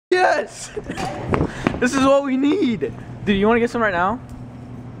yes! This is what we need. Dude, you want to get some right now?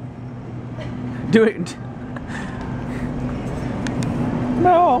 Do it.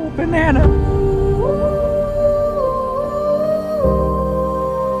 No, banana.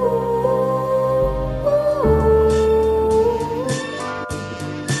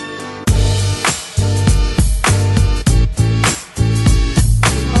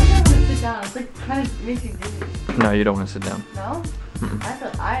 No, you don't want to sit down. No?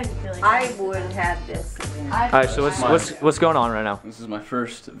 I didn't feel like I would have this. Alright, so what's going on right now? This is my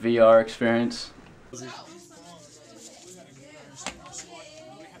first VR experience.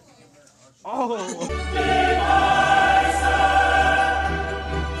 Oh!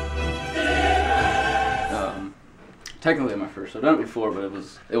 Technically my first. I've done it before, but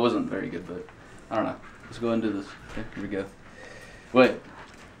it wasn't very good. But I don't know. Let's go ahead and do this. Okay, here we go. Wait.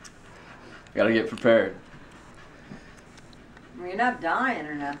 Gotta get prepared. Well, you're not dying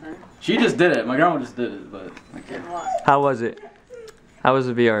or nothing. She just did it. My grandma just did it, but I can't. How was it? How was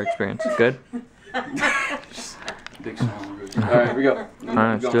the VR experience? Good? Big smile. Alright, here we go.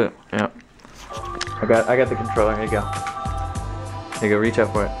 Alright, let's do it. Yeah. I got the controller. Here you go. Here you go. Reach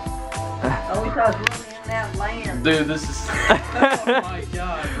out for it. Oh, because we're in that land. Dude, this is. Oh my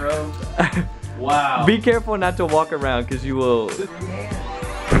god, bro. Wow. Be careful not to walk around, because you will.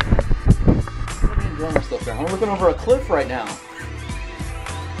 I'm looking over a cliff right now.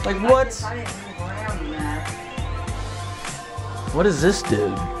 Like what? What does this do? Your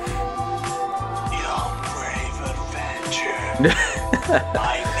brave adventure.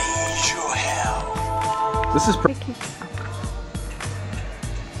 I need your help. This is.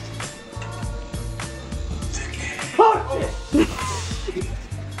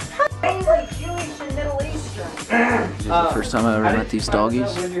 Jewish and Middle Eastern. This is the first time I ever met these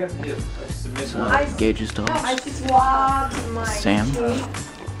doggies. Gaige's dogs. I swabbed my Sam. cheek,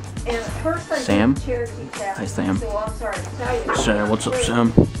 and first I Sam. did Cherokee tap, Hi, Sam. So I'm sorry to tell you. Sam, what's up,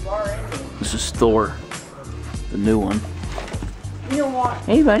 Sam? This is Thor, the new one. You know what?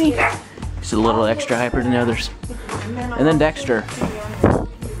 Hey, buddy. He's a little extra hyper than the others. And then Dexter.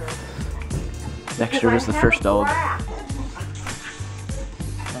 Dexter was the first dog.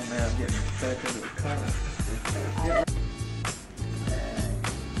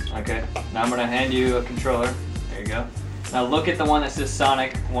 Okay, now I'm gonna hand you a controller. There you go. Now look at the one that says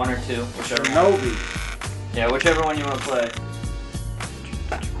Sonic 1 or 2, whichever one. Yeah, whichever one you want to play.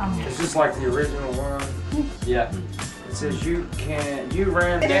 It's just like the original one. Yeah. It says you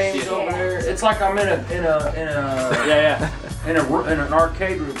ran games over there. It's like I'm in an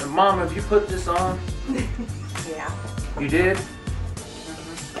arcade room. And Mom, have you put this on? Yeah. You did?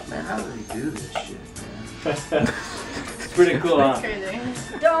 Man, how did he do this shit, man? It's pretty cool, huh?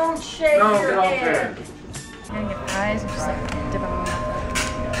 Don't shake your get head. I'm gonna get eyes and just like dip them.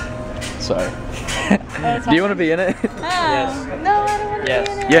 Sorry. Do you want to be in it? Yes. No, I don't want to be in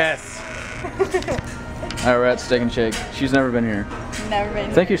it. Yes. Alright, we're at Steak and Shake. She's never been here. Never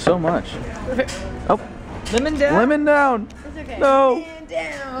been. Thank you so much. Oh. Lemon down. Lemon down. It's okay. No. Lemon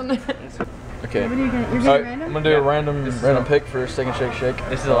down. Okay. What are you gonna? You're All gonna right, random? I'm gonna do a random pick for Steak and Shake.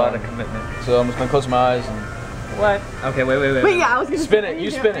 This is a lot of commitment. So I'm just gonna close my eyes and. What? Okay, wait. Wait, yeah, I was gonna spin it. You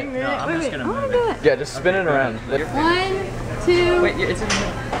spin it. No, I'm just gonna move it. Yeah, just spin it around. 1, 2. Wait, it's in the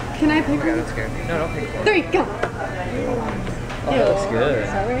middle. Can I pick I one? got scared. No, don't pick one. 3, go. Oh, that looks good.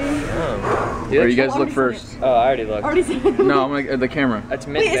 Sorry. Oh. Or you guys look first. Oh, I already looked. Already said. No, I'm like the camera. That's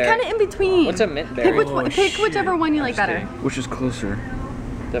mint Wait, it's berry. kind of in between. What's a mint berry? Pick whichever one you like better. Which is closer?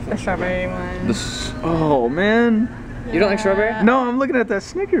 Definitely. The strawberry one. This. Oh man. You don't like strawberry? No, I'm looking at that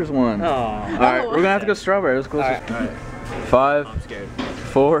Snickers one. Oh. All right, we're gonna have to go strawberry. Let's close. All right. 5. I'm scared.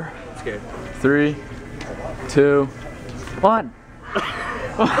 4. I'm scared. 3, 2, 1.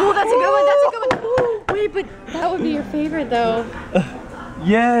 Oh, that's a good one. That's a good one. Wait, but that would be your favorite though.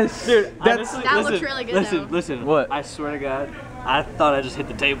 Yes. Dude, that's That looks really good though. Listen. What? I swear to God, I thought I just hit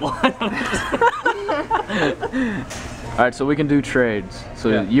the table. All right, so we can do trades.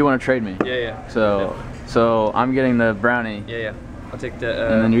 So you want to trade me? Yeah. So I'm getting the brownie. Yeah. I'll take the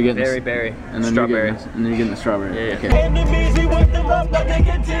And then you're getting berry. And then strawberry. and then you're getting the strawberry. Yeah. Okay. Enemies, we work them up like they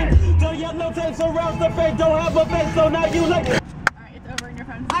get tin. The yellow tape surrounds the face, don't have a face, so now you like. Alright, it's over in your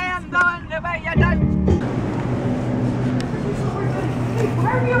phone. I am done. You're done.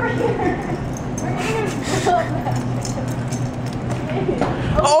 Why are we over here?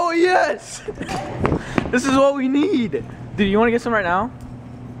 Oh yes! This is what we need. Dude, you want to get some right now?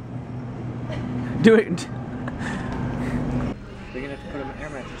 Do it. We're gonna have to put an air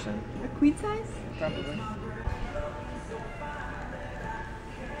mattress in. A queen size? Probably.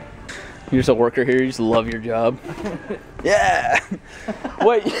 You're just a worker here. You just love your job. Yeah.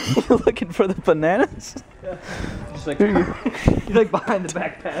 Wait, you looking for the bananas? Yeah. Just like you're like behind the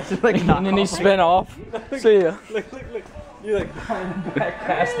back pass. Like and then he spin off. See ya. Look. You're like behind the back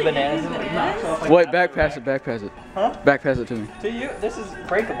pass the bananas and like knocks off. Like, wait, back pass it. Huh? Back pass it to me. To you? This is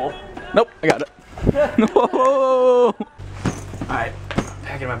breakable. Nope, I got it. Whoa. Alright,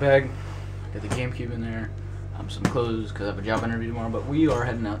 packing my bag. Got the GameCube in there. Some clothes because I have a job interview tomorrow, but we are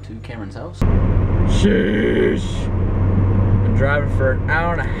heading out to Cameron's house. Sheesh. Been driving for an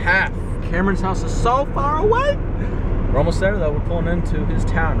hour and a half. Cameron's house is so far away. We're almost there though. We're pulling into his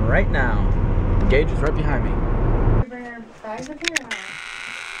town right now. Gaige is right behind me.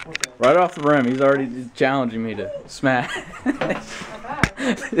 Right off the rim. He's already challenging me to smash.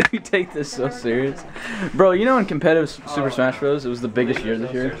 We take this so serious. Bro, you know in competitive Super Smash Bros, it was the biggest year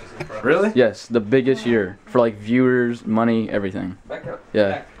this year? Really? Yes, the biggest year. For like viewers, money, everything.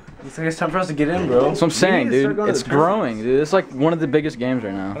 Yeah. It's like it's time for us to get in, bro. That's what I'm saying, dude. It's growing, dude. It's like one of the biggest games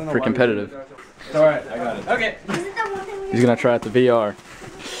right now for competitive. Alright, I got it. Okay. He's gonna try out the VR.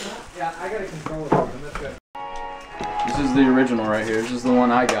 Yeah, I got a controller. This is the original right here. This is the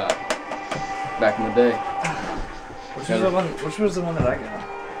one I got back in the day. Which was the one that I got?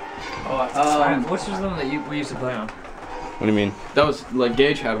 Which was the one that we used to play on? What do you mean? That was like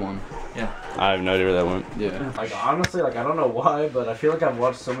Gaige had one. Yeah. I have no idea where that went. Yeah. Like honestly, like I don't know why, but I feel like I've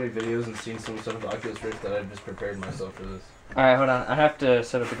watched so many videos and seen some stuff about Oculus Rift that I've just prepared myself for this. Alright, hold on. I have to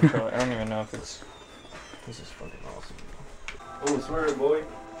set up the controller. I don't even know if it's... This is fucking awesome. Oh, swear, boy.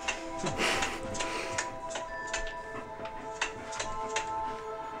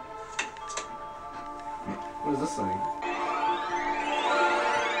 What is this thing?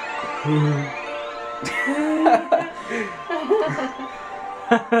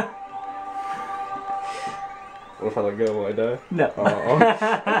 What if I let go? Will I die? No.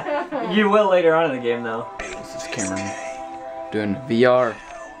 Oh. You will later on in the game, though. This is Cameron doing VR.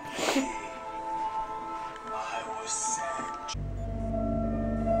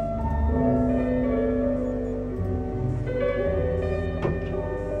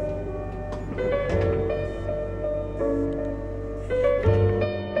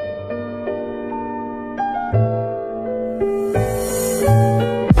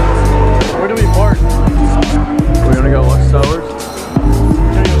 Where do we park? We're gonna go watch Star Wars.